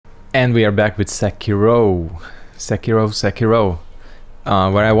And we are back with Sekiro. Sekiro.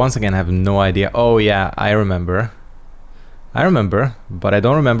 Where I once again have no idea. Oh yeah, I remember, but I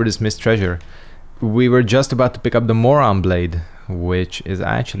don't remember this missed treasure. We were just about to pick up the Moron Blade, which is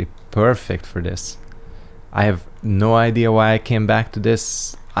actually perfect for this. I have no idea why I came back to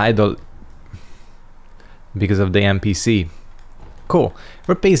this idol. Because of the NPC. Cool.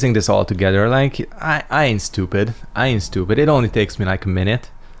 We're piecing this all together. Like, I ain't stupid. It only takes me like a minute.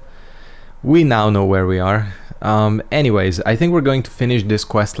 We now know where we are. Anyways, I think we're going to finish this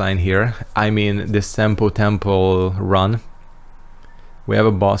quest line here. I mean, this Tempo Temple run. We have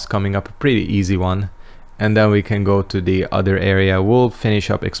a boss coming up, a pretty easy one. And then we can go to the other area. We'll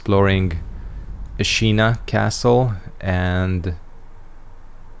finish up exploring Ashina Castle and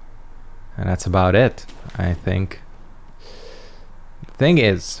that's about it, I think. The thing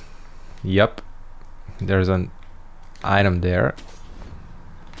is, yep, there's an item there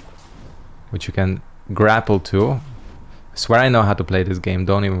which you can grapple to. I swear I know how to play this game,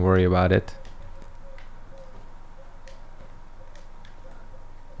 don't even worry about it.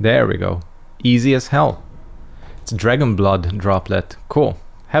 There we go. Easy as hell. It's Dragon Blood droplet. Cool.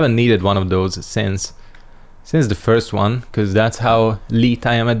 Haven't needed one of those since the first one, because that's how elite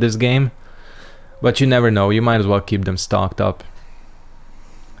I am at this game. But you never know, you might as well keep them stocked up.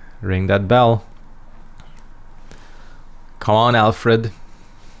 Ring that bell. Come on, Alfred.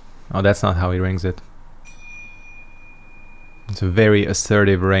 Oh, that's not how he rings it. It's a very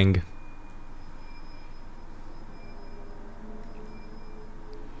assertive ring.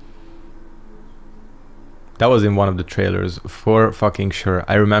 That was in one of the trailers, for fucking sure.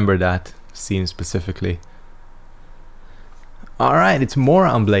 I remember that scene specifically. Alright, it's more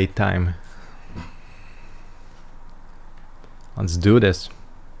on Blade time. Let's do this.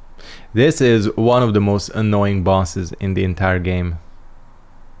 This is one of the most annoying bosses in the entire game.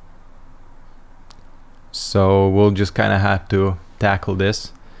 So we'll just kind of have to tackle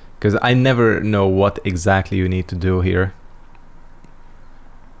this, because I never know what exactly you need to do here.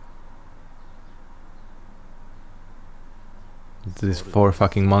 These 4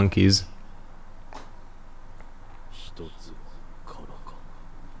 fucking monkeys.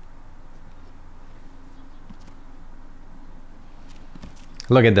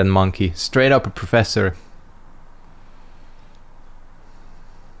 Look at that monkey, straight up a professor.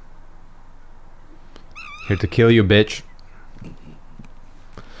 Here to kill you, bitch.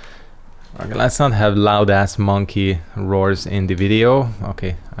 Okay, let's not have loud ass monkey roars in the video.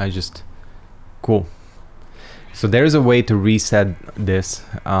 Okay, cool. So there's a way to reset this,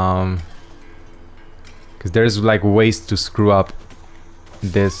 because there's like ways to screw up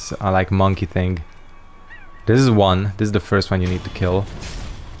this like monkey thing. This is the first one you need to kill.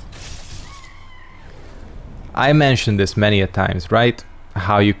 I mentioned this many a times, right?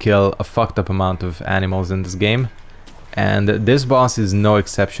 How you kill a fucked up amount of animals in this game. And this boss is no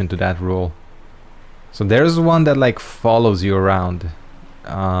exception to that rule. So there's one that like follows you around.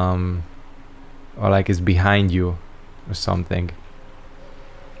 Or like is behind you or something.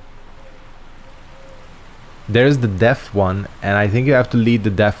 There's the deaf one, and I think you have to lead the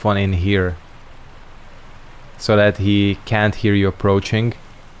deaf one in here. So that he can't hear you approaching.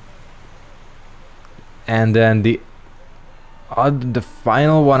 And then the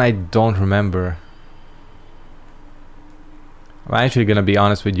final one I don't remember. I'm actually gonna be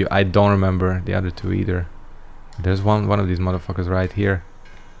honest with you, I don't remember the other two either. There's one of these motherfuckers right here.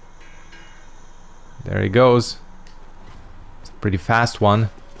 There he goes. It's a pretty fast one.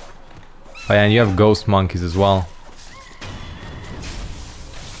 Oh yeah, and you have ghost monkeys as well.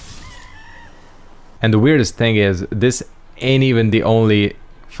 And the weirdest thing is, this ain't even the only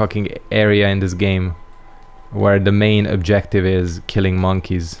fucking area in this game where the main objective is killing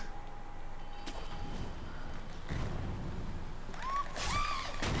monkeys.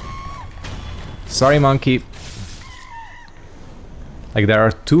 Sorry, monkey. Like, there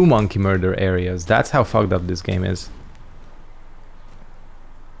are 2 monkey murder areas. That's how fucked up this game is.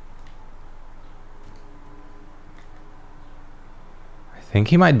 I think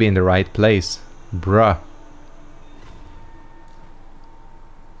he might be in the right place. Bruh.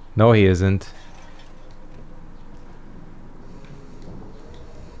 No, he isn't.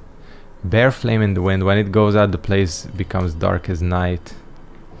 Bare flame in the wind. When it goes out, the place becomes dark as night.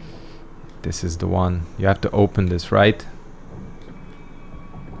 This is the one. You have to open this, right?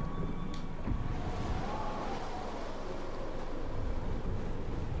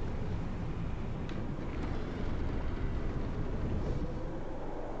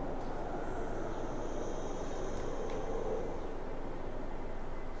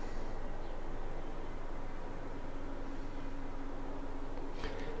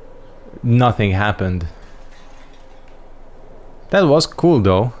 nothing happened. That was cool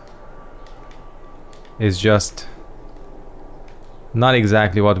though. It's just not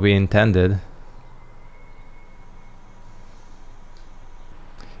exactly what we intended.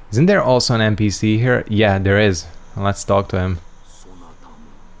 Isn't there also an NPC here? Yeah, there is. Let's talk to him.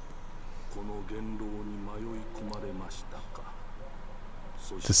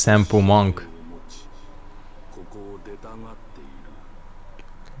 The Sampo monk.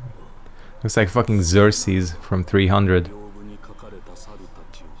 Looks like fucking Xerxes from 300.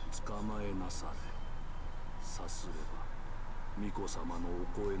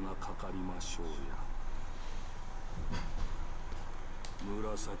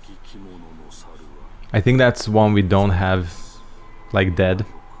 I think that's one we don't have, like, dead.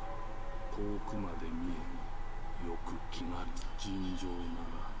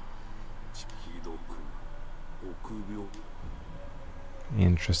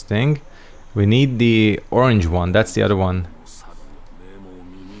 Interesting. We need the orange one, that's the other one.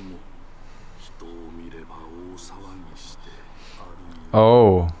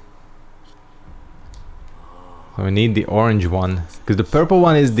 Oh. So we need the orange one. Because the purple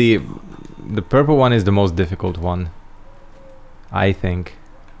one is the purple one is the most difficult one, I think.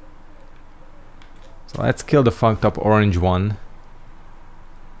 So let's kill the fucked up orange one.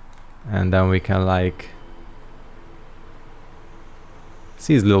 And then we can, like,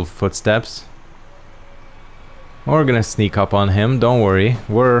 see his little footsteps. We're gonna sneak up on him, don't worry.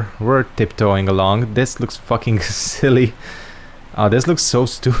 We're tiptoeing along. This looks fucking silly. Oh, this looks so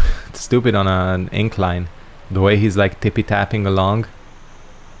stupid on an incline. The way he's like tippy-tapping along.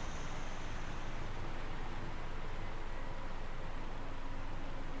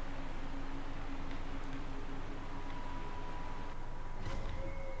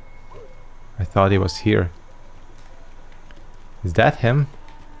 I thought he was here. Is that him?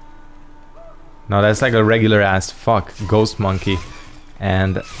 No, that's like a regular ass fuck ghost monkey.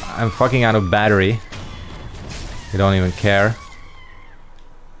 And I'm fucking out of battery. We don't even care.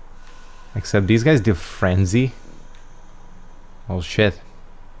 Except these guys do frenzy. Oh shit.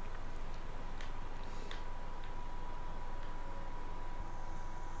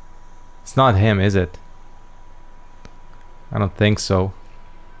 It's not him, is it? I don't think so.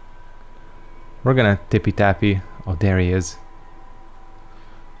 We're gonna tippy-tappy. Oh, there he is.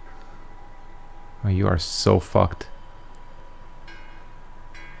 Oh, you are so fucked.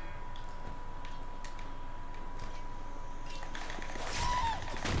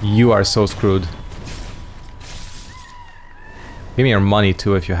 You are so screwed. Give me your money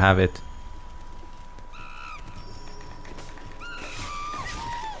too if you have it.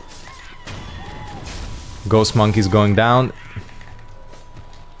 Ghost monkey's going down.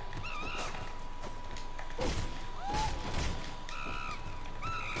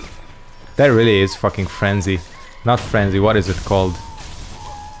 That really is fucking frenzy. Not frenzy, what is it called?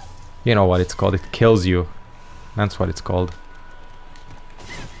 You know what it's called, it kills you. That's what it's called.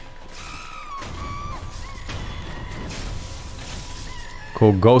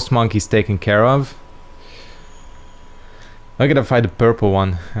 Cool, ghost monkey's taken care of. I gotta fight the purple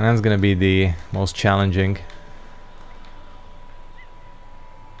one, and that's gonna be the most challenging.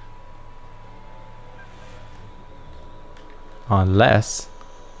 Unless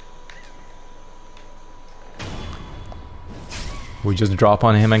we just drop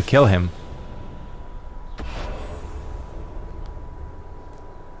on him and kill him.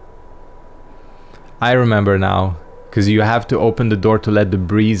 I remember now, because you have to open the door to let the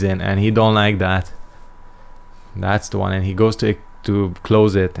breeze in, and he don't like that. That's the one, and he goes to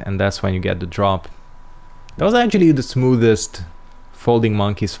close it, and that's when you get the drop. That was actually the smoothest folding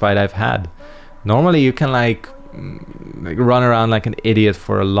monkeys fight I've had. Normally you can like run around like an idiot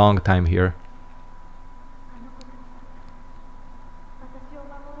for a long time here.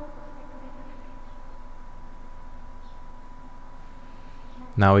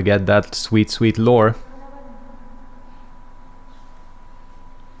 Now we get that sweet, sweet lore.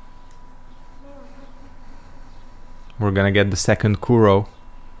 We're gonna get the second Kuro.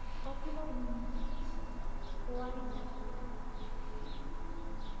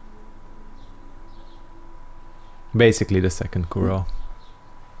 Basically the second Kuro.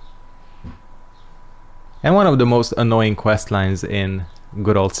 And one of the most annoying quest lines in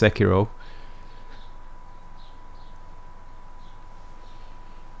good old Sekiro.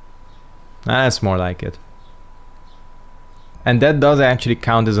 That's more like it. And that does actually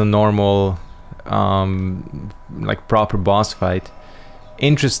count as a normal, like proper boss fight.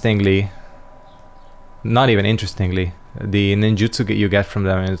 Interestingly, not even interestingly, the ninjutsu you get from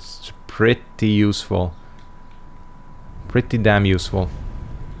them is pretty useful. Pretty damn useful.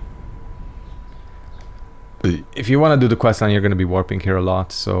 If you want to do the questline, you're going to be warping here a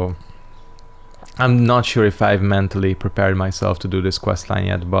lot, so I'm not sure if I've mentally prepared myself to do this questline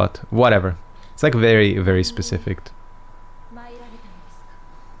yet, but whatever. It's like very, very specific.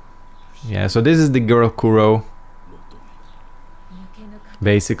 Yeah, so this is the girl Kuro,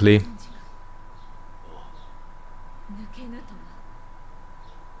 basically.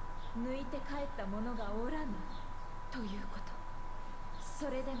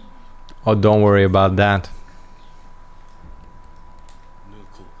 Oh, don't worry about that.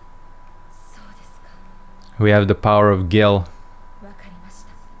 We have the power of Gil.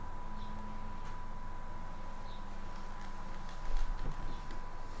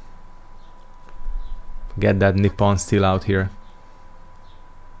 Get that Nippon steel out here.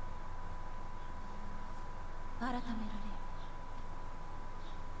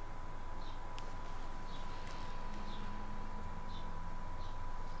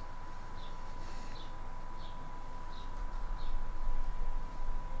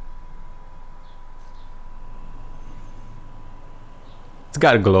 It's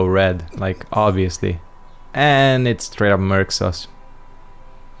gotta glow red, like obviously. And it straight up murks us.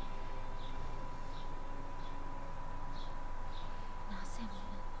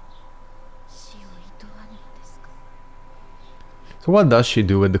 So what does she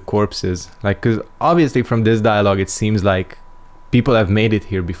do with the corpses? Like, cause obviously from this dialogue it seems like people have made it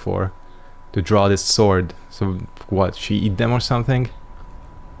here before to draw this sword. So what, she eat them or something?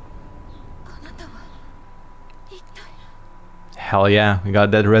 Hell yeah, we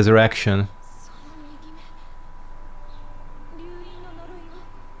got that resurrection.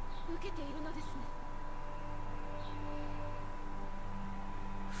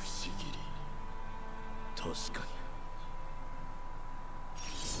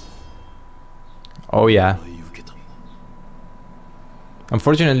 Oh yeah.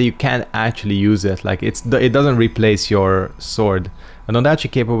 Unfortunately, you can't actually use it. Like it doesn't replace your sword. Anodachi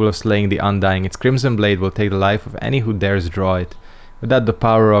capable of slaying the Undying. Its crimson blade will take the life of any who dares draw it. Without the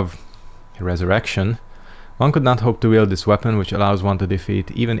power of resurrection, one could not hope to wield this weapon, which allows one to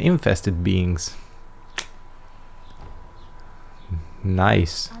defeat even infested beings.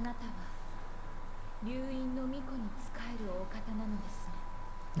 Nice.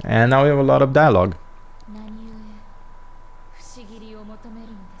 And now we have a lot of dialogue.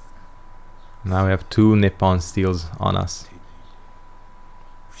 Now we have 2 Nippon steels on us.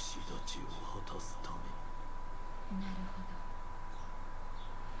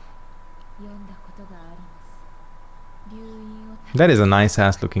 That is a nice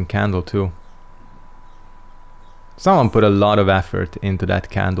ass looking candle too. Someone put a lot of effort into that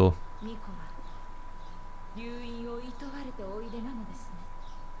candle.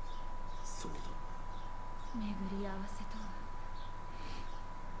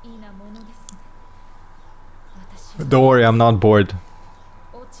 Don't worry, I'm not bored.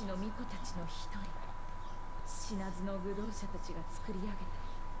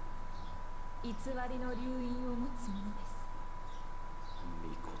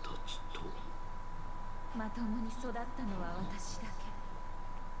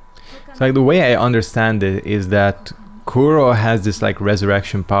 So like the way I understand it is that Kuro has this like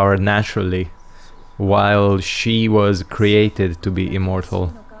resurrection power naturally, while she was created to be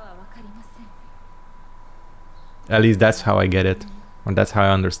immortal. At least that's how I get it, or that's how I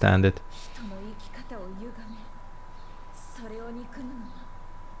understand it.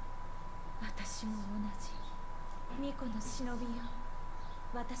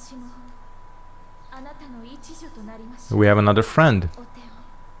 We have another friend.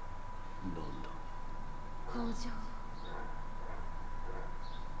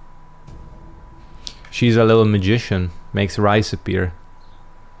 She's a little magician, makes rice appear.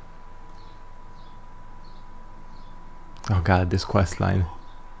 Oh god, this questline.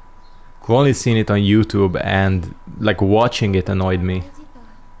 I've only seen it on YouTube and like watching it annoyed me.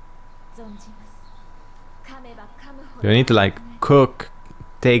 You need to like cook,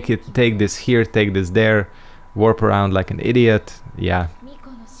 take this here, take this there, warp around like an idiot. Yeah.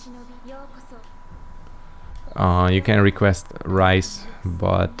 You can request rice,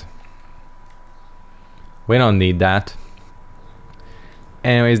 but we don't need that.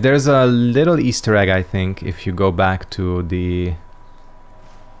 Anyways, there's a little Easter egg, I think, if you go back to the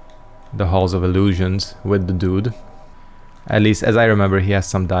Halls of Illusions with the dude. At least, as I remember, he has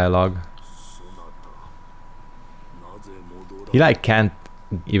some dialogue. He like can't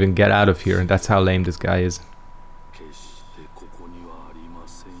even get out of here. That's how lame this guy is.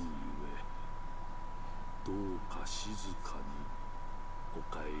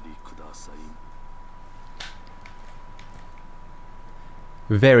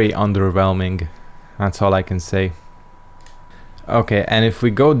 Very underwhelming. That's all I can say. Okay, and if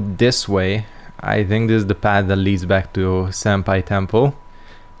we go this way, I think this is the path that leads back to Senpai Temple,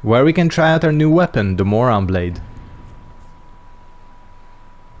 where we can try out our new weapon, the Moron Blade.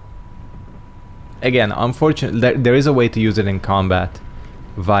 Again, unfortunately, there is a way to use it in combat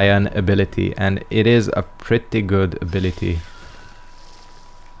via an ability, and it is a pretty good ability.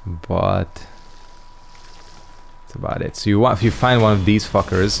 But that's about it. So if you find one of these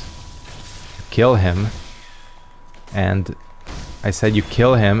fuckers, kill him, and I said you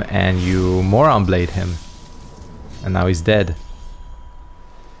kill him and you Moron Blade him, and now he's dead.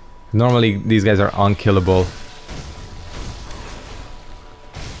 Normally these guys are unkillable.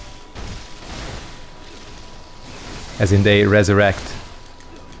 As in they resurrect.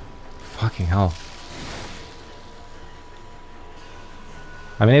 Fucking hell.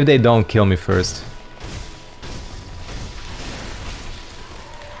 I mean, if they don't kill me first.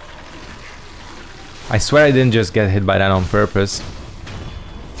 I swear I didn't just get hit by that on purpose.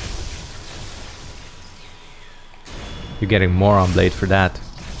 You're getting Moron Blade for that.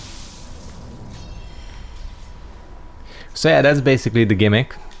 So yeah, that's basically the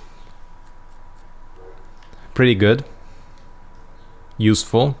gimmick. Pretty good.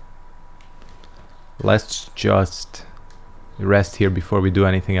 Useful. Let's just rest here before we do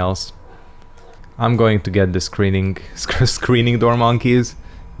anything else. I'm going to get the screening door monkeys.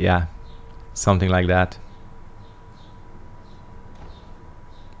 Yeah, something like that.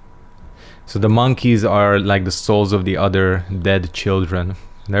 So the monkeys are like the souls of the other dead children.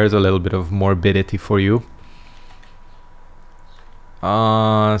 There's a little bit of morbidity for you.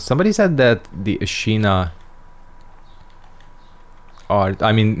 Somebody said that the Ashina are,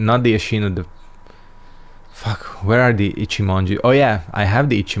 I mean, not the Ashina, the... Fuck, where are the Ichimonji? Oh yeah, I have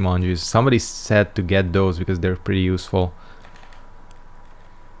the Ichimonjis. Somebody said to get those because they're pretty useful.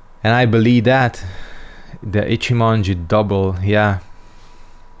 And I believe that. The Ichimonji double, yeah.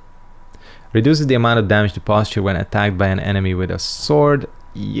 Reduces the amount of damage to posture when attacked by an enemy with a sword.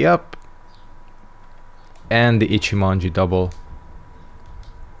 Yup. And the Ichimonji double.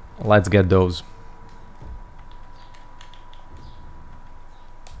 Let's get those.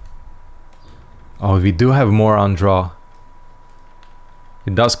 Oh, we do have more on draw.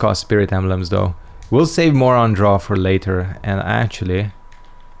 It does cost spirit emblems though. We'll save more on draw for later, and actually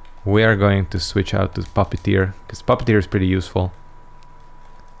we are going to switch out to Puppeteer, because Puppeteer is pretty useful.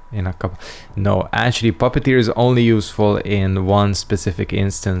 In a couple... No, actually Puppeteer is only useful in one specific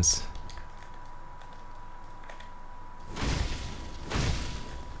instance.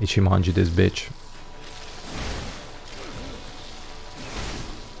 Ichimonji this bitch.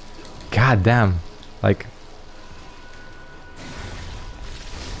 God damn. Like...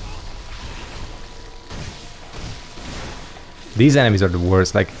 These enemies are the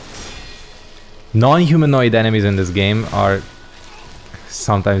worst. Like... Non-humanoid enemies in this game are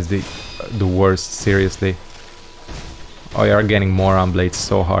sometimes the worst, seriously. Oh, you are getting Moron Blades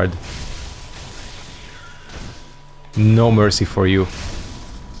so hard. No mercy for you.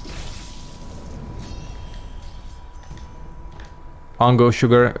 Ongo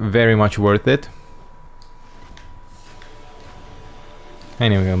Sugar, very much worth it.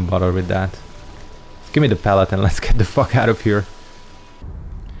 Ain't even gonna bother with that. Give me the pallet and let's get the fuck out of here.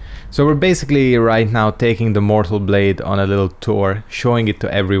 So we're basically right now taking the Mortal Blade on a little tour, showing it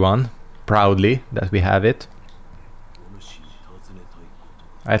to everyone, proudly, that we have it.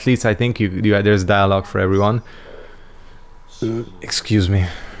 At least I think there's dialogue for everyone. Excuse me.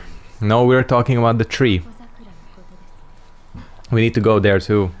 No, we're talking about the tree. We need to go there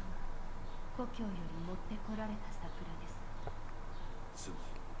too.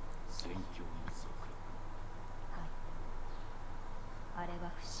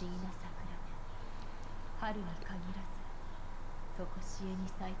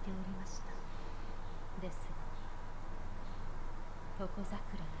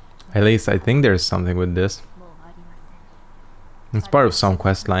 At least I think there's something with this. It's part of some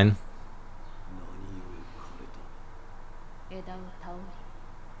quest line.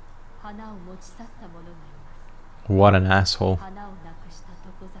 What an asshole.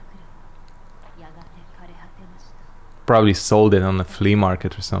 Probably sold it on a flea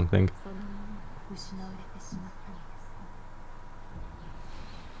market or something.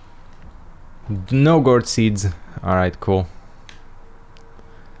 No gourd seeds. Alright, cool.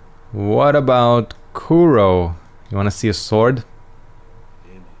 What about Kuro? You wanna see a sword?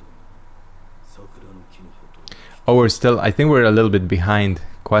 Oh, we're still... I think we're a little bit behind,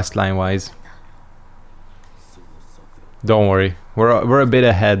 questline wise. Don't worry, we're a bit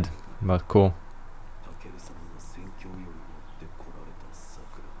ahead, but cool.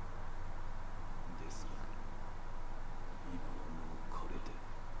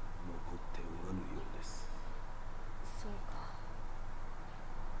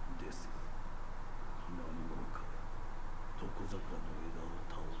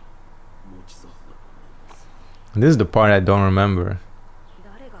 This is the part I don't remember.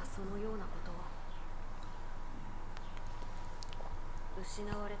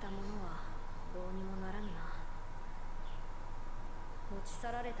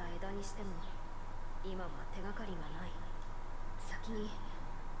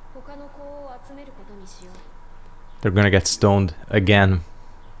 They're gonna get stoned again.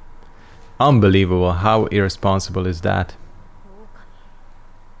 Unbelievable. How irresponsible is that?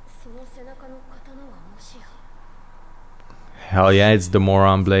 Hell yeah, it's the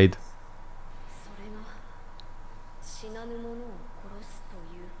moron blade.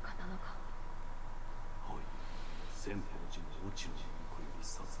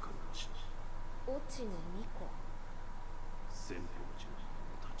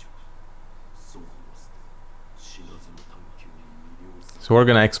 So we're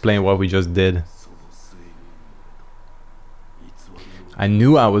gonna explain what we just did. I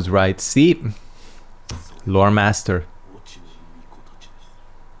knew I was right. See? Lore master.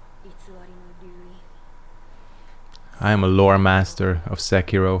 I am a lore master of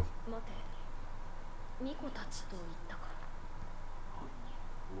Sekiro.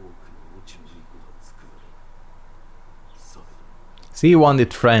 See, he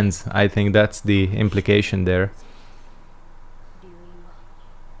wanted friends. I think that's the implication there.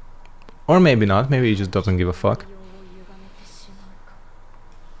 Or maybe not. Maybe he just doesn't give a fuck.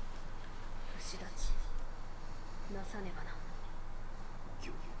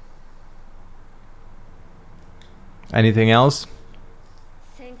 Anything else?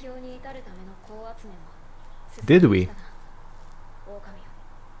 Did we?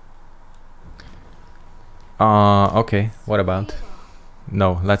 Okay. What about?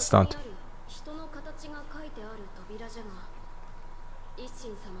 No, let's not.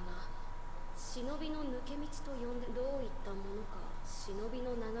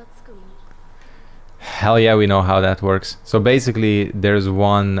 Hell yeah, we know how that works. So basically, there's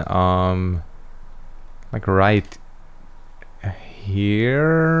one, like right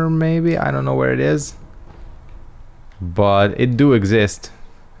here, maybe? I don't know where it is. But it do exist.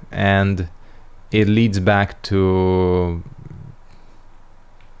 And it leads back to...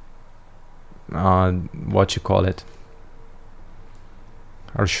 what you call it?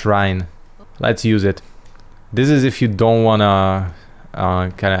 Our shrine. Let's use it. This is if you don't wanna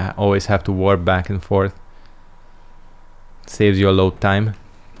kind of always have to warp back and forth. Saves you a load time,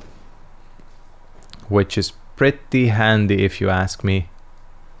 which is pretty handy if you ask me.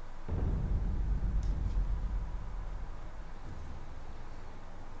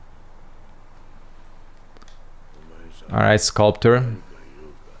 Alright, sculptor.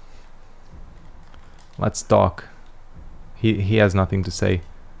 Let's talk. He has nothing to say.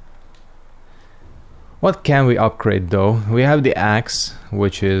 What can we upgrade though? We have the axe,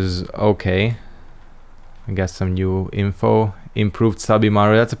 which is okay. I guess some new info. Improved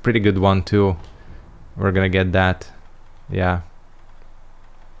Sabimaru, that's a pretty good one too. We're gonna get that. Yeah.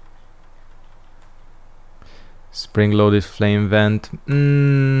 Spring-loaded flame vent.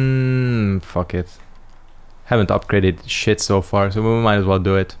 Fuck it. Haven't upgraded shit so far, so we might as well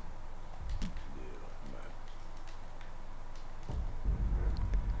do it.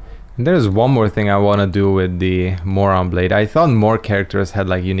 There's one more thing I want to do with the Moron Blade. I thought more characters had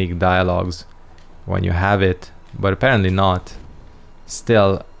like unique dialogues when you have it, but apparently not.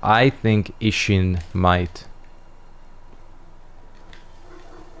 Still, I think Ishin might.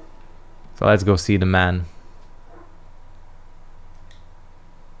 So let's go see the man.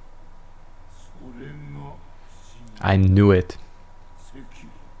 I knew it.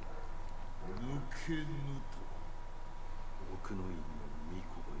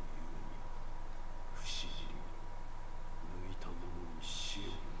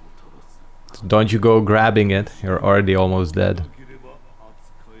 Don't you go grabbing it, you're already almost dead.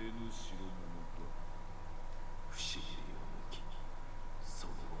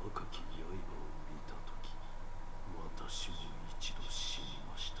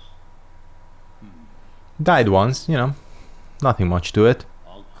 Died once, you know, nothing much to it.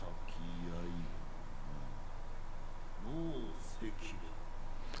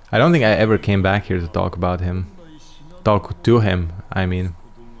 I don't think I ever came back here to talk about him. Talk to him, I mean.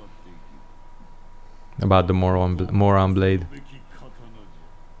 About the Moron Blade.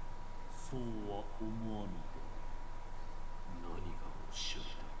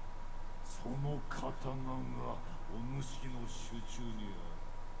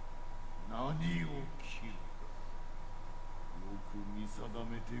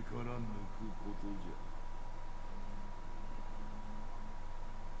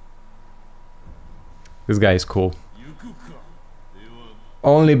 This guy is cool.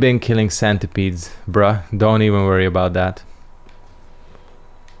 only been killing centipedes, bruh. Don't even worry about that.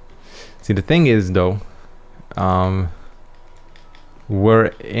 See, the thing is, though, we're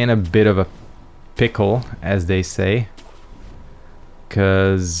in a bit of a pickle, as they say,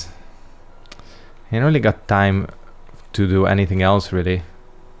 because I ain't really got time to do anything else, really.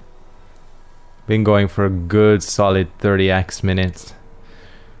 Been going for a good solid 30x minutes.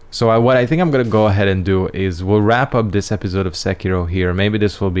 So what I think I'm gonna go ahead and do is we'll wrap up this episode of Sekiro here. Maybe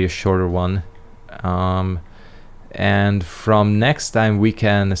this will be a shorter one. And from next time we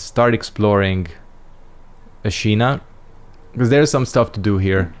can start exploring Ashina, because there's some stuff to do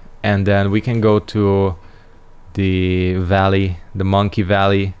here. And then we can go to the valley, the Monkey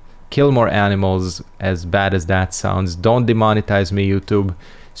Valley, kill more animals, as bad as that sounds. Don't demonetize me, YouTube.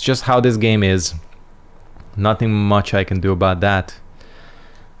 It's just how this game is. Nothing much I can do about that.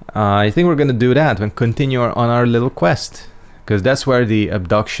 I think we're gonna do that and continue on our little quest, because that's where the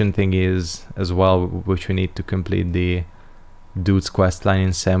abduction thing is as well, which we need to complete the dude's quest line in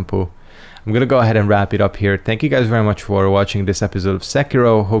Senpu. I'm gonna go ahead and wrap it up here. Thank you guys very much for watching this episode of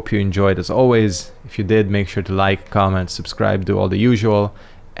Sekiro. Hope you enjoyed as always. If you did, make sure to like, comment, subscribe, do all the usual,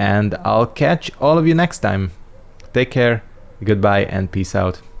 and I'll catch all of you next time. Take care, goodbye, and peace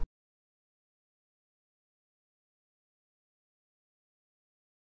out.